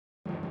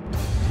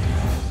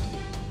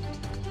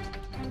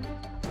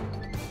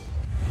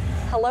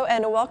Hello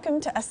and welcome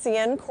to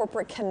SCN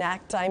Corporate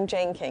Connect. I'm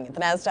Jane King at the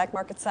Nasdaq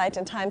market site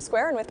in Times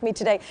Square, and with me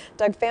today,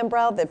 Doug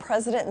Fambrell, the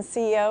President and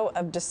CEO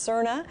of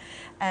Dicerna.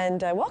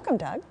 And welcome,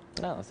 Doug.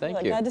 Oh, thank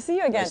Really you. glad to see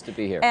you again. Nice to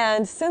be here.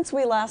 And since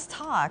we last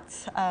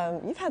talked,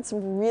 you've had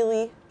some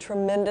really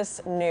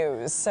tremendous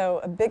news. So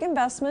a big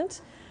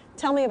investment.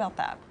 Tell me about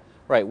that.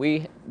 Right,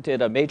 we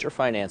did a major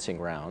financing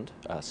round,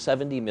 a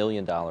 $70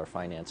 million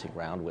financing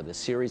round with a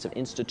series of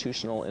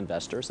institutional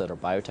investors that are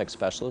biotech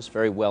specialists,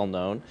 very well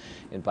known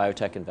in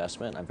biotech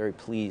investment. I'm very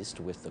pleased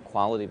with the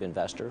quality of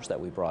investors that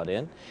we brought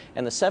in.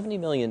 And the $70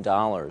 million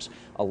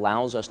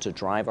allows us to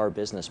drive our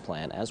business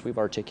plan, as we've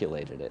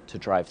articulated it, to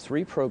drive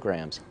 3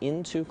 programs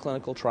into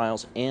clinical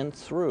trials and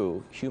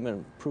through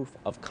human proof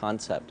of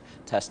concept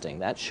testing.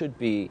 That should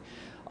be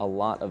a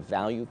lot of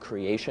value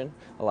creation,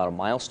 a lot of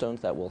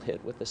milestones that we'll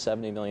hit with the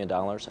 $70 million.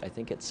 I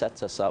think it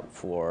sets us up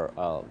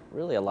for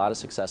really a lot of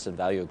success and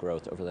value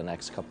growth over the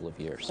next couple of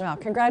years. Wow,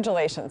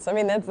 congratulations. I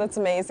mean, that's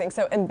amazing.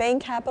 So, and Bain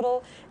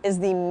Capital is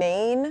the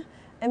main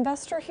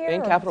investor here?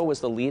 Bain Capital was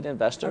the lead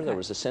investor. Okay. There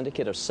was a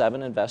syndicate of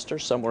 7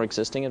 investors. Some were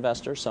existing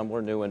investors, some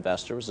were new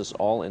investors. It's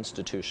all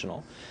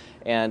institutional.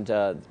 And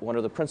one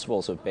of the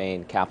principals of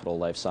Bain Capital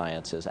Life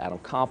Sciences, Adam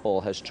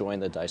Koppel, has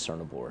joined the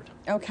Dicerna board.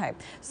 Okay,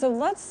 so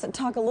let's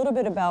talk a little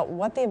bit about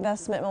what the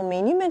investment will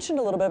mean. You mentioned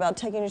a little bit about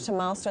taking you to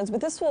milestones,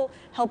 but this will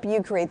help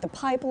you create the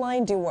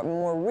pipeline, do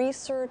more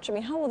research. I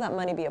mean, how will that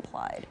money be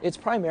applied? It's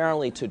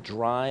primarily to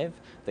drive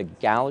the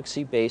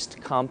galaxy-based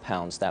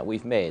compounds that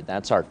we've made.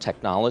 That's our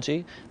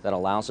technology that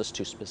allows us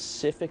to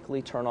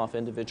specifically turn off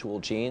individual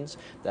genes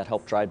that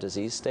help drive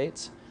disease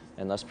states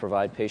and thus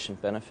provide patient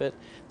benefit.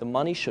 The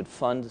money should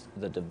fund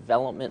the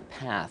development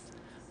path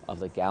of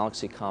the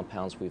galaxy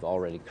compounds we've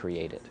already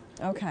created.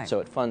 Okay. So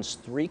it funds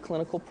 3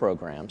 clinical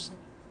programs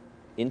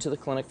into the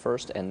clinic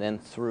first and then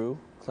through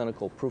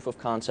clinical proof of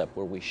concept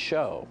where we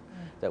show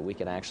that we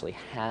can actually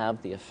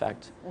have the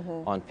effect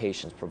on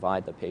patients,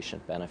 provide the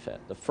patient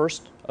benefit. The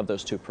first of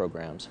those 2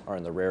 programs are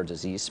in the rare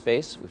disease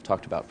space. We've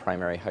talked about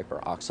primary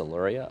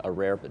hyperoxaluria, a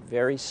rare but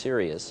very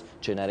serious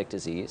genetic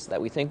disease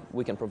that we think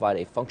we can provide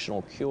a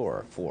functional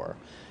cure for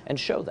and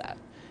show that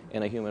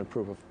in a human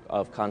proof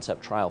of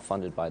concept trial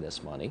funded by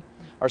this money.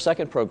 Our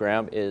second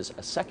program is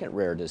a second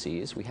rare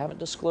disease. We haven't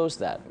disclosed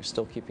that. We're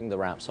still keeping the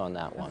wraps on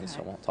that one, so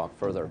I won't talk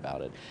further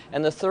about it.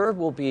 And the third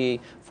will be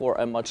for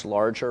a much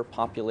larger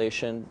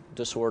population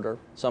disorder,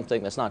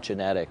 something that's not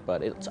genetic,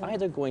 but it's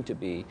either going to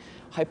be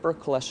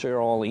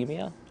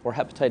hypercholesterolemia or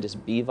hepatitis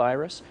B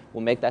virus.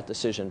 We'll make that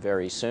decision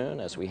very soon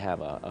as we have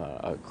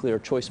a clear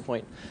choice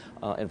point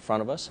in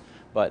front of us.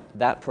 But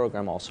that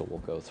program also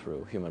will go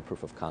through human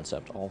proof of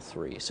concept, all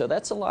 3. So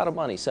that's a lot of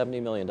money,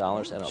 $70 million,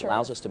 and it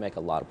allows us to make a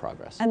lot of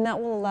progress. And that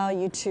will allow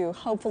you to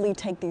hopefully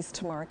take these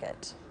to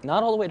market.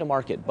 Not all the way to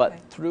market, but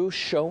through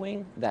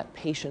showing that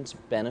patients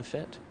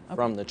benefit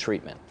from the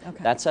treatment.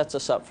 That sets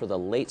us up for the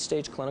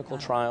late-stage clinical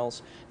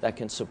trials that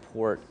can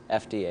support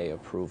FDA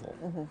approval.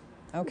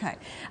 Okay.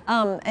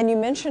 And you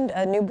mentioned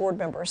a new board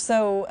member,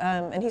 so,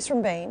 and he's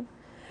from Bain.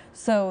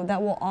 So that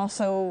will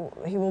also,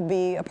 he will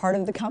be a part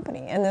of the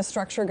company and the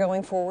structure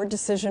going forward,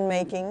 decision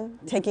making,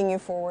 taking you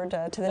forward to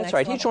the next level. That's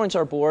right. He joins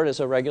our board as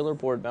a regular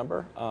board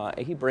member.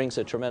 He brings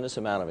a tremendous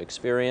amount of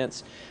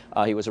experience.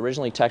 He was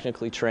originally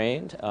technically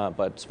trained,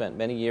 but spent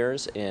many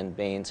years in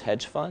Bain's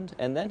hedge fund,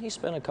 and then he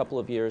spent a couple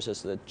of years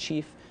as the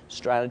chief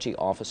strategy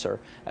officer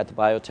at the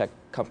biotech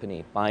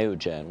company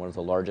Biogen, one of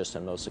the largest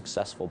and most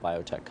successful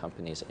biotech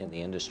companies in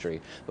the industry,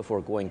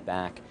 before going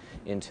back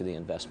into the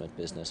investment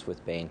business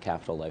with Bain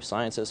Capital Life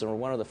Sciences, and were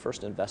one of the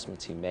first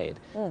investments he made.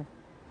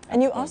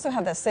 And you also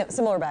have that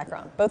similar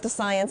background, both the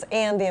science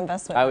and the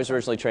investment. I was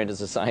originally trained as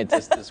a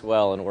scientist as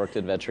well and worked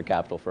in venture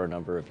capital for a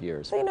number of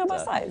years. So you know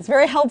both sides.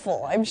 Very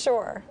helpful, I'm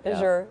sure,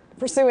 as you're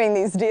pursuing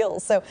these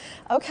deals. So,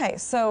 okay,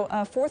 so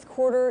fourth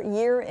quarter,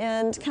 year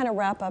end, kind of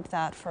wrap up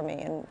that for me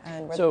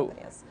and where the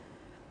company is.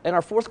 In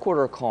our fourth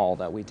quarter call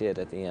that we did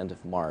at the end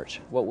of March,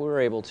 what we were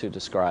able to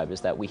describe is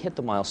that we hit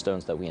the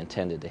milestones that we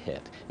intended to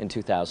hit in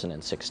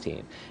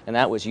 2016. And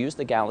that was use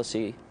the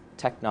Galaxy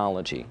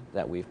technology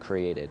that we've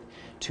created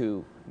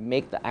to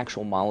make the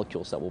actual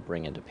molecules that we'll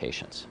bring into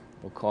patients.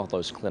 We'll call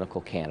those clinical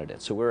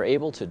candidates. So we're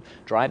able to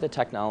drive the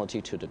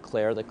technology to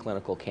declare the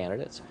clinical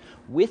candidates.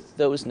 With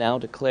those now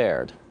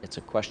declared, it's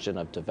a question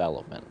of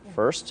development.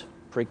 First,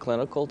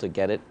 preclinical to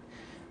get it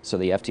so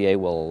the FDA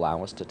will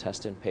allow us to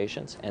test in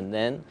patients, and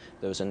then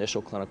those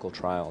initial clinical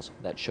trials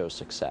that show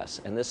success.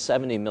 And this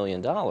 $70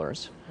 million,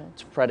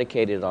 it's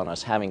predicated on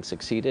us having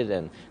succeeded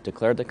and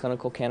declared the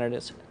clinical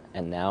candidates,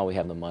 and now we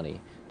have the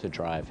money to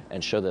drive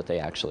and show that they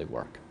actually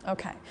work.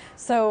 Okay,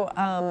 so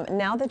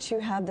now that you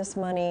have this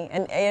money,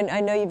 and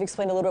I know you've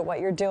explained a little bit what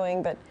you're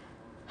doing, but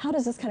how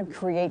does this kind of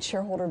create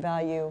shareholder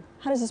value?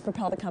 How does this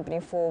propel the company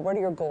forward? What are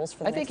your goals for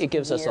the I next think it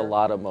gives us a year?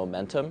 lot of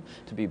momentum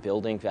to be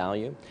building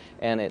value,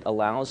 and it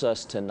allows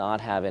us to not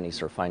have any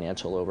sort of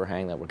financial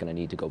overhang that we're going to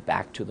need to go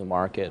back to the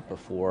market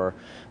before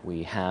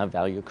we have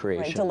value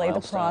creation. Right, delay the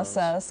milestones.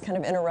 process, kind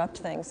of interrupt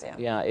things, yeah.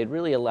 Yeah, it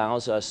really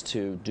allows us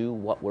to do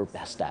what we're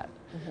best at.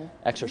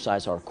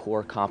 Exercise our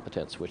core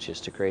competence, which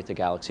is to create the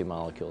galaxy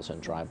molecules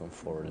and drive them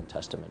forward and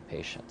test them in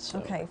patients. So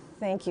Okay,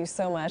 thank you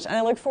so much. And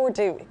I look forward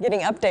to getting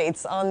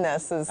updates on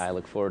this. I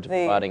look forward to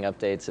providing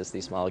updates as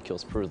these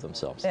molecules prove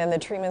themselves. And the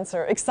treatments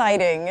are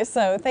exciting.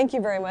 So thank you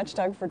very much,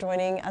 Doug, for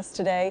joining us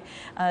today.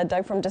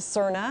 Doug from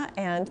Dicerna,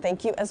 and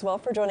thank you as well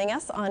for joining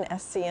us on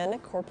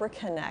SCN Corporate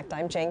Connect.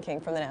 I'm Jane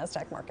King from the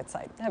Nasdaq Market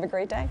Site. Have a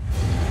great day.